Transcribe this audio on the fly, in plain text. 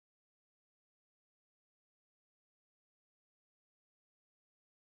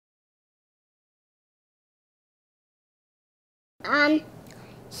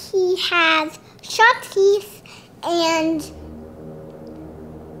He has sharp teeth and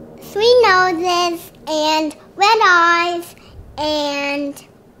 3 noses and red eyes and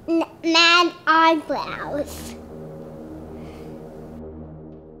mad eyebrows.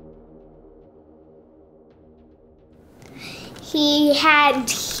 He had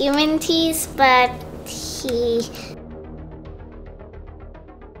human teeth, but he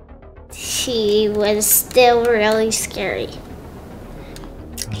was still really scary.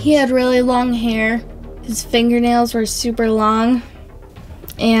 He had really long hair. His fingernails were super long.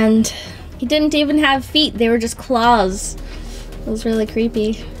 And he didn't even have feet. They were just claws. It was really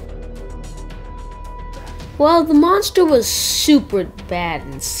creepy. Well, the monster was super bad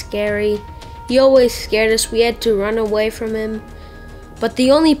and scary. He always scared us. We had to run away from him. But the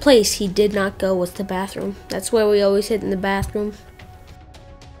only place he did not go was the bathroom. That's where we always hid, in the bathroom.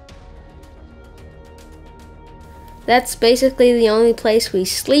 That's basically the only place we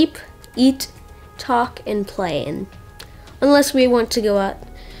sleep, eat, talk, and play in. Unless we want to go out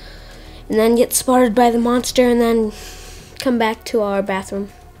and then get spotted by the monster and then come back to our bathroom.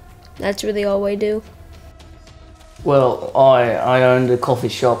 That's really all we do. Well, I owned a coffee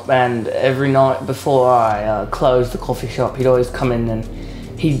shop, and every night before I closed the coffee shop, he'd always come in and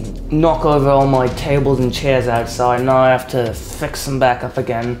he'd knock over all my tables and chairs outside, and I have to fix them back up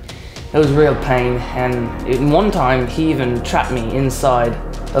again. It was real pain, and one time he even trapped me inside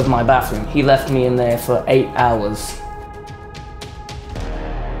of my bathroom. He left me in there for 8 hours.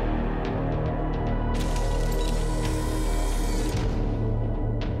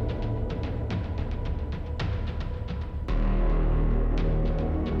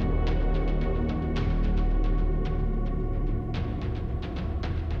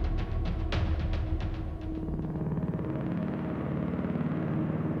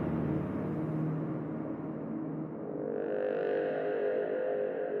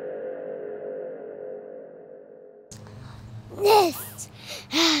 This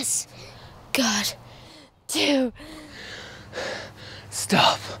has got to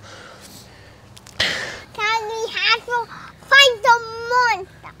stop. Can we have to fight the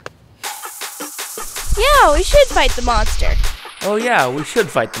monster? Yeah, we should fight the monster. Oh yeah, we should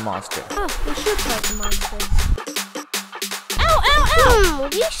fight the monster. Oh, we should fight the monster. Ow, ow, ow!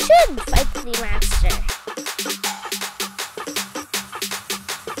 We should fight the monster.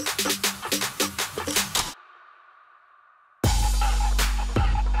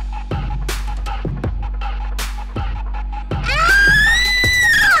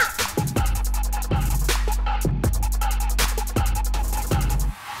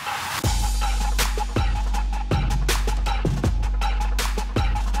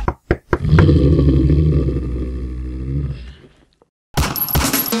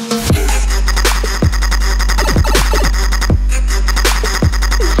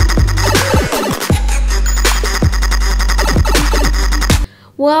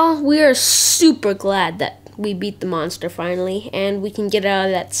 Well, we are super glad that we beat the monster finally, and we can get out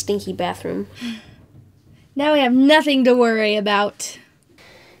of that stinky bathroom. Now we have nothing to worry about.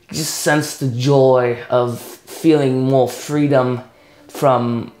 Just sense the joy of feeling more freedom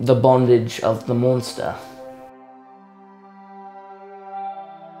from the bondage of the monster.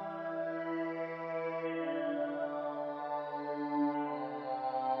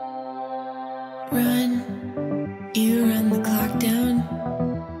 Run, you run the clock down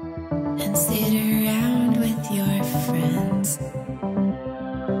and sit around with your friends.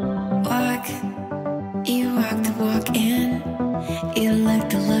 Walk, you walk the walk and you look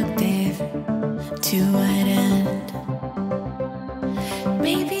the look, babe. To what end?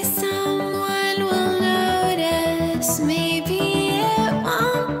 Maybe someone will notice, maybe it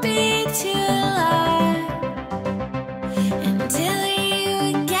won't be too long until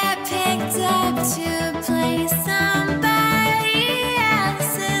you get picked up to play somebody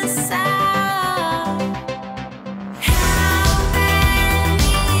else's song.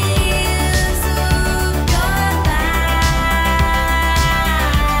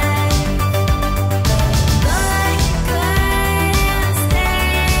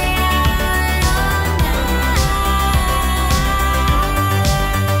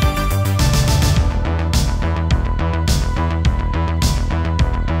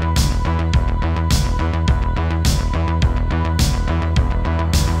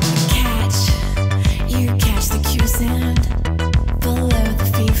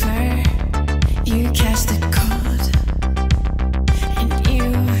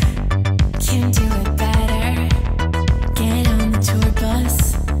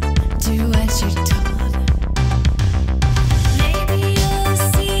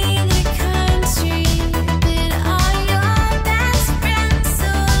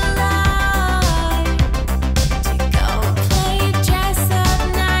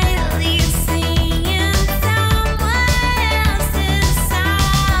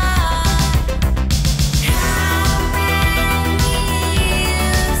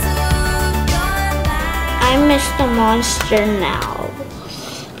 monster now.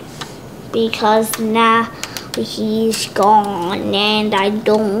 Because now he's gone and I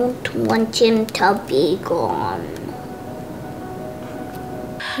don't want him to be gone.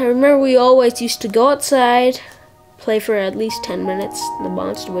 I remember we always used to go outside, play for at least 10 minutes, and the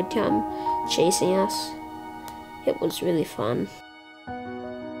monster would come chasing us. It was really fun.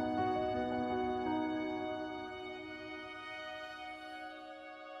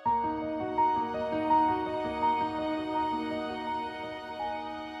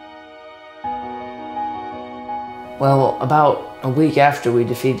 Well, about a week after we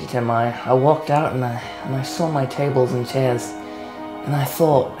defeated him, I walked out and I saw my tables and chairs, and I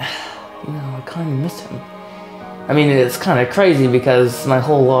thought, you know, I kind of miss him. I mean, it's kind of crazy because my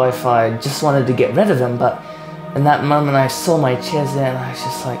whole life I just wanted to get rid of him, but in that moment I saw my chairs there and I was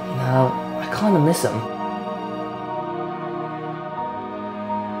just like, no, I kind of miss him.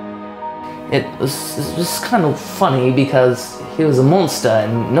 It was kind of funny because he was a monster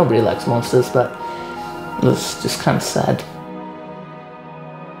and nobody likes monsters, but it was just kind of sad.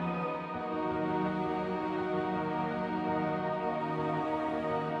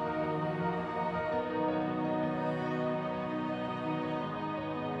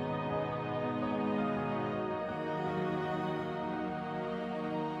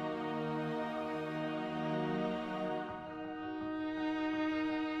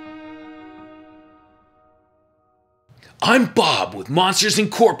 I'm Bob with Monsters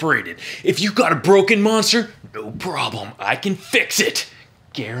Incorporated. If you got a broken monster, no problem, I can fix it.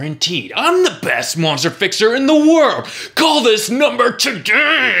 Guaranteed. I'm the best monster fixer in the world. Call this number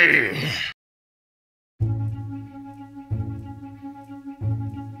today.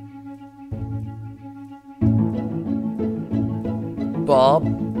 Bob,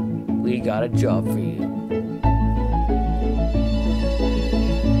 we got a job for you.